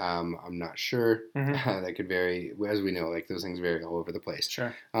there, I'm not sure. That could vary. As we know, like those things vary all over the place.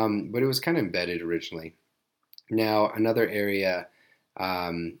 Sure. But it was kind of embedded originally. Now, another area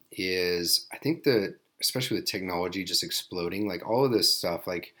is, I think especially with technology just exploding, like all of this stuff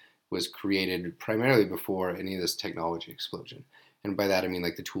like was created primarily before any of this technology explosion. And by that, I mean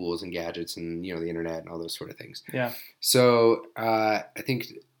like the tools and gadgets and, the internet and all those sort of things. Yeah. So I think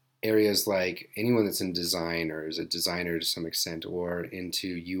areas like anyone that's in design or is a designer to some extent or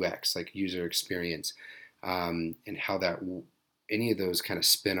into UX, like user experience, and how that any of those kind of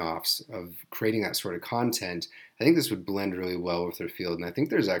spin-offs of creating that sort of content, I think this would blend really well with their field. And I think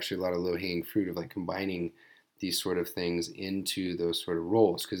there's actually a lot of low-hanging fruit of like combining these sort of things into those sort of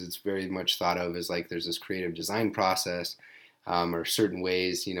roles, because it's very much thought of as like there's this creative design process or certain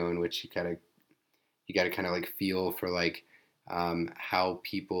ways, in which you gotta kind of like feel for like how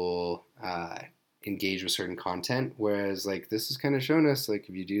people engage with certain content, whereas like this has kind of shown us like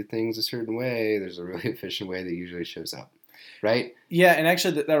if you do things a certain way, there's a really efficient way that usually shows up, right? Yeah, and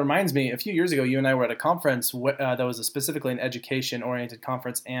actually that reminds me, a few years ago you and I were at a conference that was specifically an education-oriented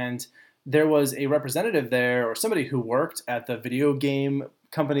conference, and there was a representative there or somebody who worked at the video game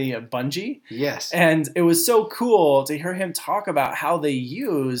company Bungie. Yes. And it was so cool to hear him talk about how they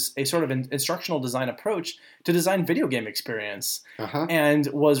use a sort of instructional design approach to design video game experience. And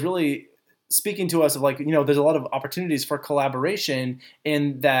was really speaking to us of like, there's a lot of opportunities for collaboration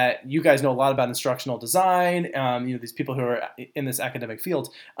in that you guys know a lot about instructional design, these people who are in this academic field,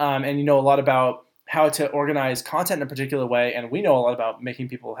 and you know a lot about how to organize content in a particular way, and we know a lot about making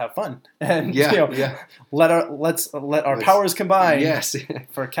people have fun. And let's let our powers combine. Yes,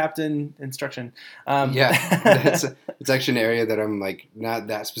 for Captain Instruction. It's actually an area that I'm like not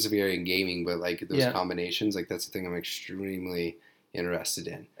that specific area in gaming, but like those combinations, like that's the thing I'm extremely interested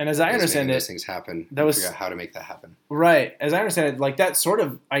in. And as I understand it, those things happen. Figure out how to make that happen. Right. As I understand it, like that sort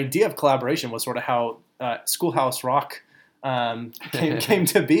of idea of collaboration was sort of how Schoolhouse Rock came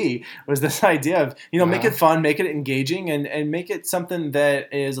to be, was this idea of make it fun, make it engaging, and make it something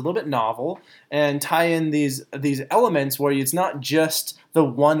that is a little bit novel, and tie in these elements where it's not just the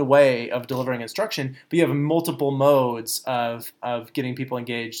one way of delivering instruction, but you have multiple modes of getting people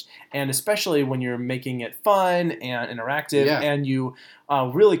engaged, and especially when you're making it fun and interactive, and you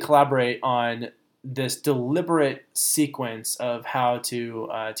really collaborate on this deliberate sequence of how to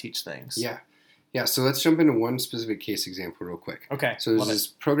teach things. Yeah, so let's jump into one specific case example real quick. Okay. So there's this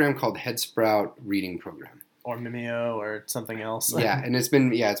program called Headsprout Reading Program. Or Mimeo or something else. Yeah, and it's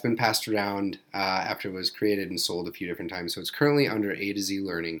been passed around after it was created and sold a few different times. So it's currently under A to Z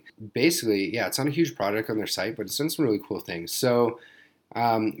Learning. Basically, it's not a huge project on their site, but it's done some really cool things. So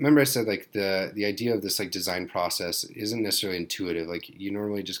remember I said like the idea of this like design process isn't necessarily intuitive. Like you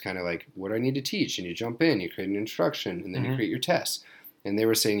normally just kind of like, what do I need to teach? And you jump in, you create an instruction, and then you create your tests. And they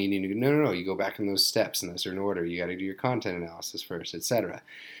were saying you need to no, you go back in those steps in a certain order. You got to do your content analysis first, etc.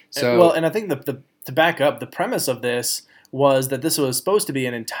 So and I think to back up, the premise of this was that this was supposed to be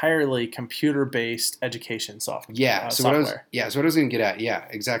an entirely computer-based education software. What I was going to get at,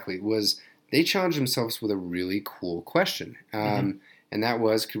 exactly, was they challenged themselves with a really cool question, and that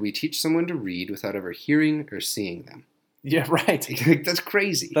was, could we teach someone to read without ever hearing or seeing them? Yeah, right. That's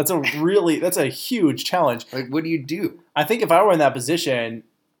crazy. That's a huge challenge. Like, what do you do? I think if I were in that position,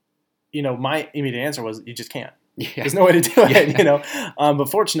 my immediate answer was, you just can't. Yeah. There's no way to do it, But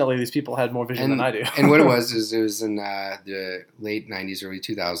fortunately, these people had more vision than I do. And what it was in the late 90s, early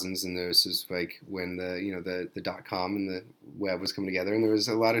 2000s, and this was like when the .com and the web was coming together, and there was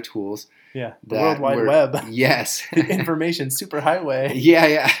a lot of tools. Yeah, the World Wide Web. Yes. The information superhighway.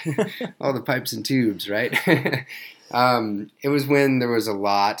 Yeah. All the pipes and tubes, right? It was when there was a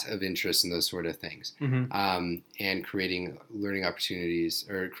lot of interest in those sort of things, and creating learning opportunities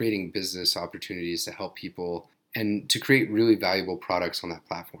or creating business opportunities to help people and to create really valuable products on that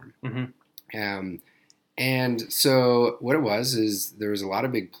platform. And so what it was is there was a lot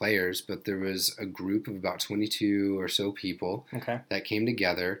of big players, but there was a group of about 22 or so people that came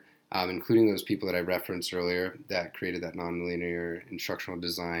together, including those people that I referenced earlier that created that nonlinear instructional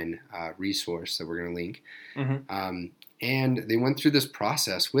design resource that we're going to link. And they went through this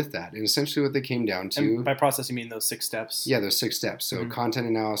process with that. And essentially what they came down to... And by process, you mean those 6 steps? Yeah, those 6 steps. So content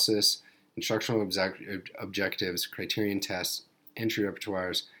analysis, instructional objectives, criterion tests, entry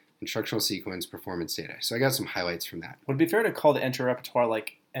repertoires, instructional sequence, performance data. So I got some highlights from that. Would it be fair to call the entry repertoire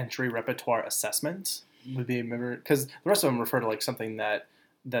like entry repertoire assessment? Because the rest of them refer to like something that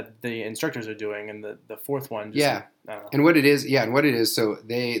the instructors are doing, and the 4th one. And what it is, so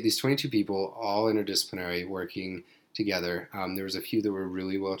these 22 people, all interdisciplinary, working together. There was a few that were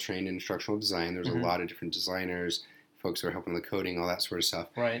really well trained in instructional design. There was a lot of different designers, folks who were helping with the coding, all that sort of stuff.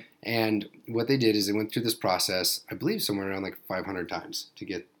 Right. And what they did is they went through this process, I believe somewhere around like 500 times to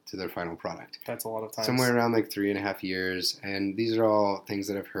get to their final product. That's a lot of times. Somewhere around like 3.5 years. And these are all things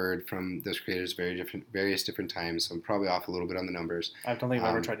that I've heard from those creators various different times. So I'm probably off a little bit on the numbers. I don't think I've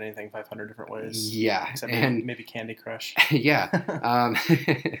ever tried anything 500 different ways. Yeah. Except maybe Candy Crush. Yeah.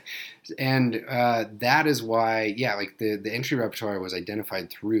 And that is why, like the entry repertoire was identified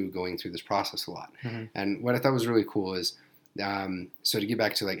through going through this process a lot. And what I thought was really cool is, so to get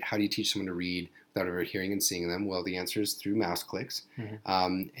back to like, how do you teach someone to read without ever hearing and seeing them? Well, the answer is through mouse clicks.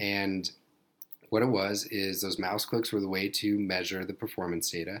 And what it was is those mouse clicks were the way to measure the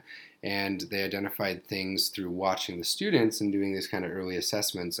performance data. And they identified things through watching the students and doing these kind of early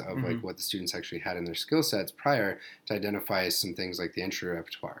assessments of like what the students actually had in their skill sets prior to identify some things like the entry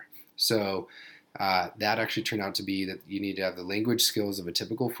repertoire. So That actually turned out to be that you need to have the language skills of a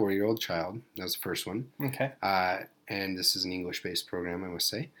typical 4-year-old child. That was the first one. Okay. And this is an English-based program, I must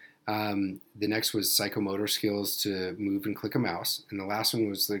say. The next was psychomotor skills to move and click a mouse. And the last one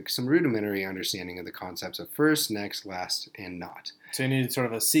was like some rudimentary understanding of the concepts of first, next, last, and not. So you needed sort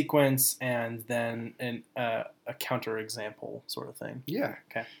of a sequence and then a counterexample sort of thing. Yeah.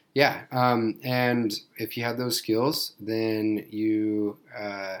 Okay. Yeah. And if you had those skills, then you,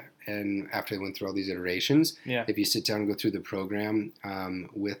 and after they went through all these iterations, if you sit down and go through the program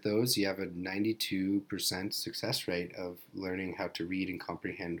with those, you have a 92% success rate of learning how to read and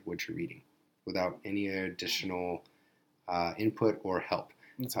comprehend what you're reading without any additional input or help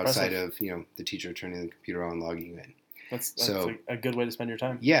outside of, the teacher turning the computer on, logging you in. That's a good way to spend your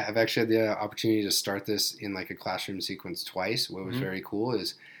time. Yeah, I've actually had the opportunity to start this in like a classroom sequence twice. What was very cool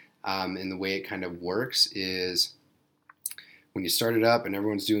is, and the way it kind of works is when you start it up and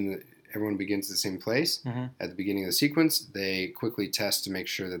everyone begins at the same place. At the beginning of the sequence, they quickly test to make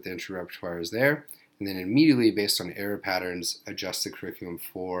sure that the entry repertoire is there, and then immediately, based on error patterns, adjust the curriculum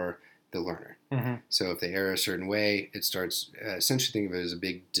for the learner. So if they err a certain way, it starts, essentially think of it as a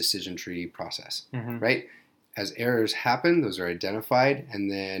big decision tree process, right? As errors happen, those are identified,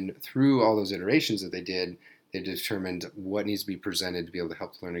 and then through all those iterations that they did, they determined what needs to be presented to be able to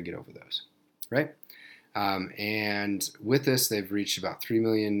help the learner get over those, right? And with this, they've reached about 3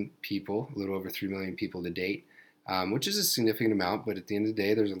 million people, a little over 3 million people to date, which is a significant amount, but at the end of the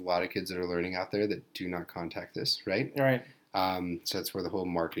day, there's a lot of kids that are learning out there that do not contact this, right? Right. So that's where the whole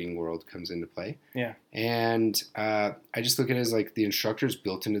marketing world comes into play. Yeah. And I just look at it as like the instructors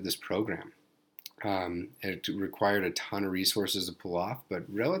built into this program. It required a ton of resources to pull off, but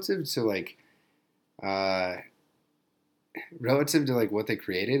relative to what they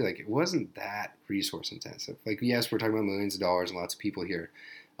created, like it wasn't that resource intensive. Like, yes, we're talking about millions of dollars and lots of people here.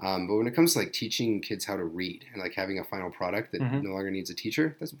 But when it comes to like teaching kids how to read and like having a final product that no longer needs a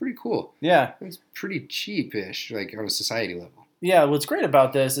teacher, that's pretty cool. Yeah. It's pretty cheap-ish, like on a society level. Yeah. What's great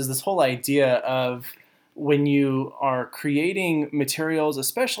about this is this whole idea of when you are creating materials,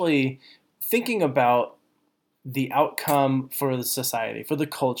 especially thinking about the outcome for the society, for the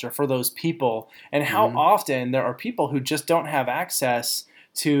culture, for those people, and how often there are people who just don't have access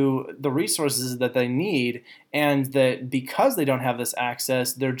to the resources that they need, and that because they don't have this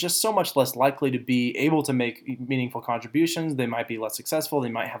access, they're just so much less likely to be able to make meaningful contributions. They might be less successful. They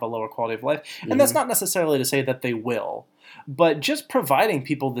might have a lower quality of life. And that's not necessarily to say that they will. But just providing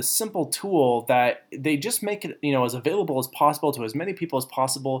people this simple tool that they just make it, as available as possible to as many people as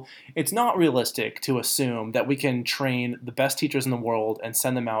possible. It's not realistic to assume that we can train the best teachers in the world and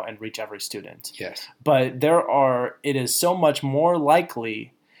send them out and reach every student. Yes. But it is so much more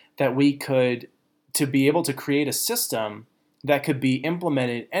likely that we could, to be able to create a system that could be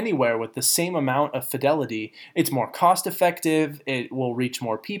implemented anywhere with the same amount of fidelity. It's more cost effective. It will reach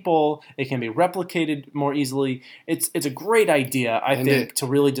more people. It can be replicated more easily. It's a great idea, I think, to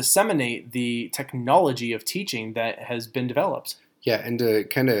really disseminate the technology of teaching that has been developed. Yeah, and to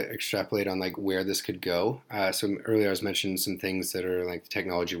kind of extrapolate on like where this could go. So earlier I was mentioning some things that are like the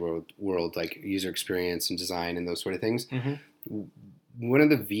technology world, like user experience and design and those sort of things. One of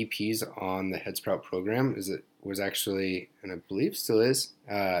the VPs on the HeadSprout program was actually, and I believe still is,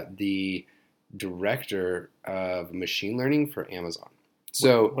 the director of machine learning for Amazon.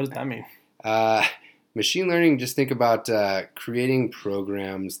 So what does that mean? Machine learning, just think about creating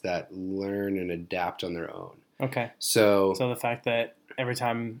programs that learn and adapt on their own. Okay. So the fact that every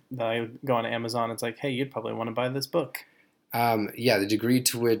time that I go on Amazon, it's like, hey, you'd probably want to buy this book. The degree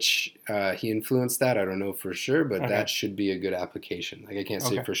to which he influenced that, I don't know for sure, but that should be a good application. Like, I can't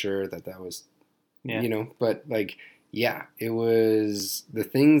say for sure that was, but like, it was the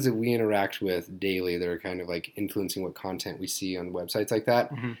things that we interact with daily that are kind of like influencing what content we see on websites like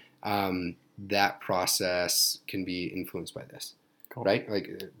that. That process can be influenced by this, right? Like,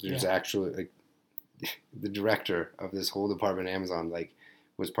 there's actually like the director of this whole department at Amazon, like,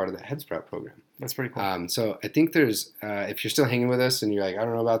 was part of the HeadSprout program. That's pretty cool. So I think there's, if you're still hanging with us and you're like, I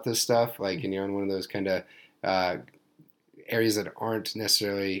don't know about this stuff, like, and you're in one of those kind of areas that aren't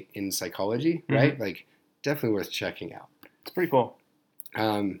necessarily in psychology, right? Like, definitely worth checking out. It's pretty cool.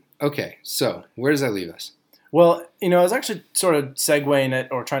 Okay, so where does that leave us? Well, I was actually sort of segueing it,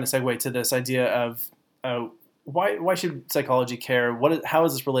 or trying to segue to this idea of why should psychology care? How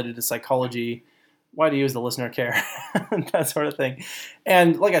is this related to psychology? why do you as the listener care? That sort of thing.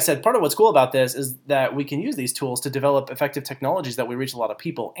 And like I said, part of what's cool about this is that we can use these tools to develop effective technologies that we reach a lot of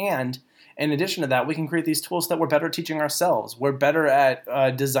people. And in addition to that, we can create these tools that we're better at teaching ourselves. We're better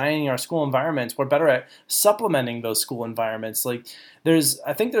at designing our school environments. We're better at supplementing those school environments. Like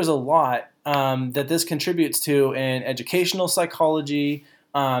I think there's a lot that this contributes to in educational psychology.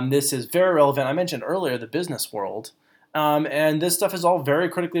 This is very relevant. I mentioned earlier the business world. And this stuff is all very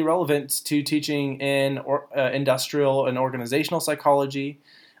critically relevant to teaching in industrial and organizational psychology.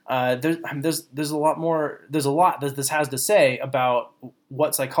 There's a lot more. There's a lot that this has to say about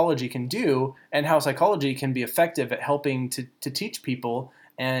what psychology can do and how psychology can be effective at helping to teach people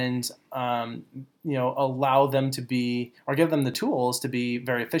and allow them to be, or give them the tools to be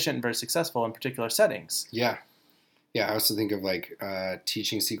very efficient and very successful in particular settings. Yeah. Yeah, I also think of like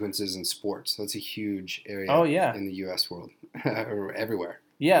teaching sequences in sports. That's a huge area in the U.S. world or everywhere.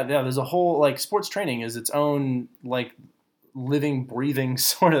 Yeah. There's a whole like sports training is its own like living, breathing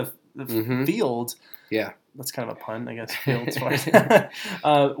sort of field. Yeah, that's kind of a pun, I guess. Field,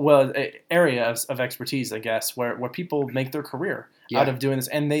 area of expertise, I guess, where people make their career out of doing this,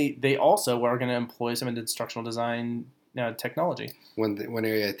 and they also are going to employ some instructional design. Technology. One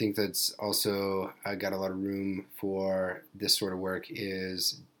area I think that's also got a lot of room for this sort of work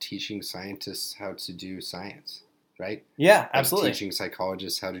is teaching scientists how to do science, right? Yeah, absolutely. Teaching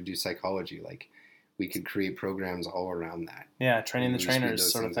psychologists how to do psychology. Like we could create programs all around that. Yeah, training the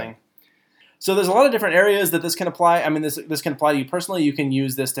trainers sort of thing. So there's a lot of different areas that this can apply. I mean, this can apply to you personally. You can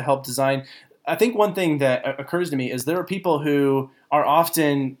use this to help design. I think one thing that occurs to me is there are people who are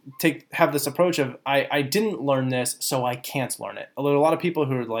often have this approach of I didn't learn this, so I can't learn it. There are a lot of people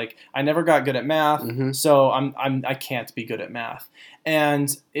who are like, I never got good at math, so I can't be good at math.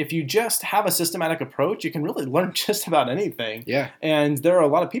 And if you just have a systematic approach, you can really learn just about anything. Yeah. And there are a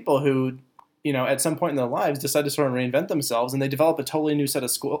lot of people who, at some point in their lives decide to sort of reinvent themselves, and they develop a totally new set of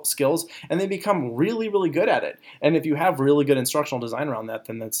skills, and they become really, really good at it. And if you have really good instructional design around that,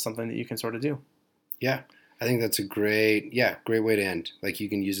 then that's something that you can sort of do. Yeah. I think that's a great way to end. Like you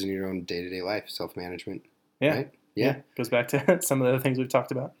can use it in your own day-to-day life, self-management. Yeah. Right? Yeah. Goes back to some of the other things we've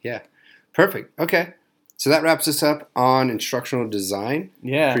talked about. Yeah. Perfect. Okay. So that wraps us up on instructional design.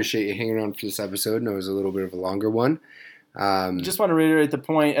 Yeah. Appreciate you hanging around for this episode. I know it was a little bit of a longer one. Just want to reiterate the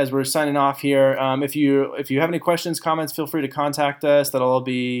point as we're signing off here. If you have any questions, comments, feel free to contact us. That'll all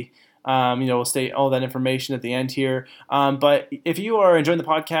be, we'll state all that information at the end here. But if you are enjoying the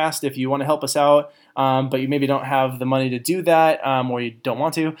podcast, if you want to help us out, but you maybe don't have the money to do that, or you don't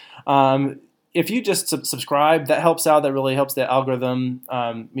want to, if you just subscribe, that helps out. That really helps the algorithm.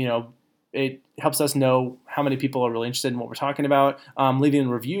 It helps us know how many people are really interested in what we're talking about. Leaving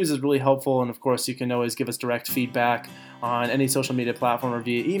reviews is really helpful. And of course, you can always give us direct feedback on any social media platform or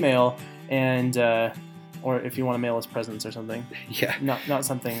via email. And, or if you want to mail us presents or something. Yeah. Not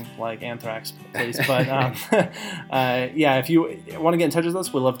something like anthrax, please. But if you want to get in touch with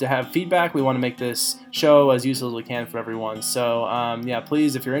us, we'd love to have feedback. We want to make this show as useful as we can for everyone. So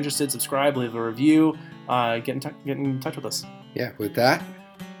please, if you're interested, subscribe, leave a review, get in touch with us. Yeah, with that,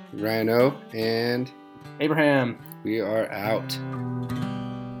 RYANO and Abraham. We are out.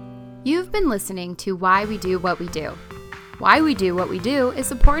 You've been listening to Why We Do What We Do. Why We Do What We Do is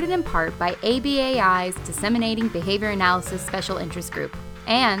supported in part by ABAI's Disseminating Behavior Analysis Special Interest Group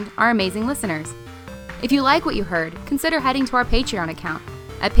and our amazing listeners. If you like what you heard, consider heading to our Patreon account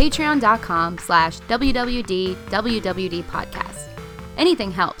at patreon.com/WWDWWD podcast.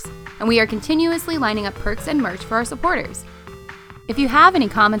 Anything helps, and we are continuously lining up perks and merch for our supporters. If you have any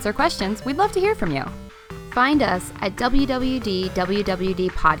comments or questions, we'd love to hear from you. Find us at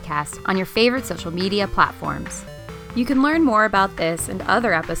WWDWWD podcast on your favorite social media platforms. You can learn more about this and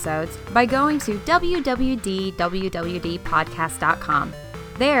other episodes by going to www.wwdpodcast.com.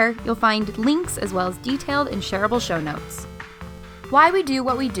 There, you'll find links as well as detailed and shareable show notes. Why We Do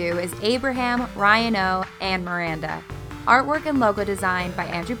What We Do is Abraham, RYANO, and Miranda. Artwork and logo design by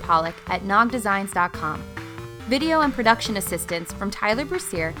Andrew Pollock at nogdesigns.com. Video and production assistance from Tyler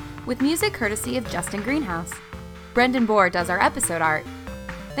Brussier with music courtesy of Justin Greenhouse. Brendan Bohr does our episode art.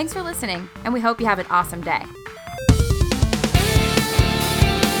 Thanks for listening, and we hope you have an awesome day.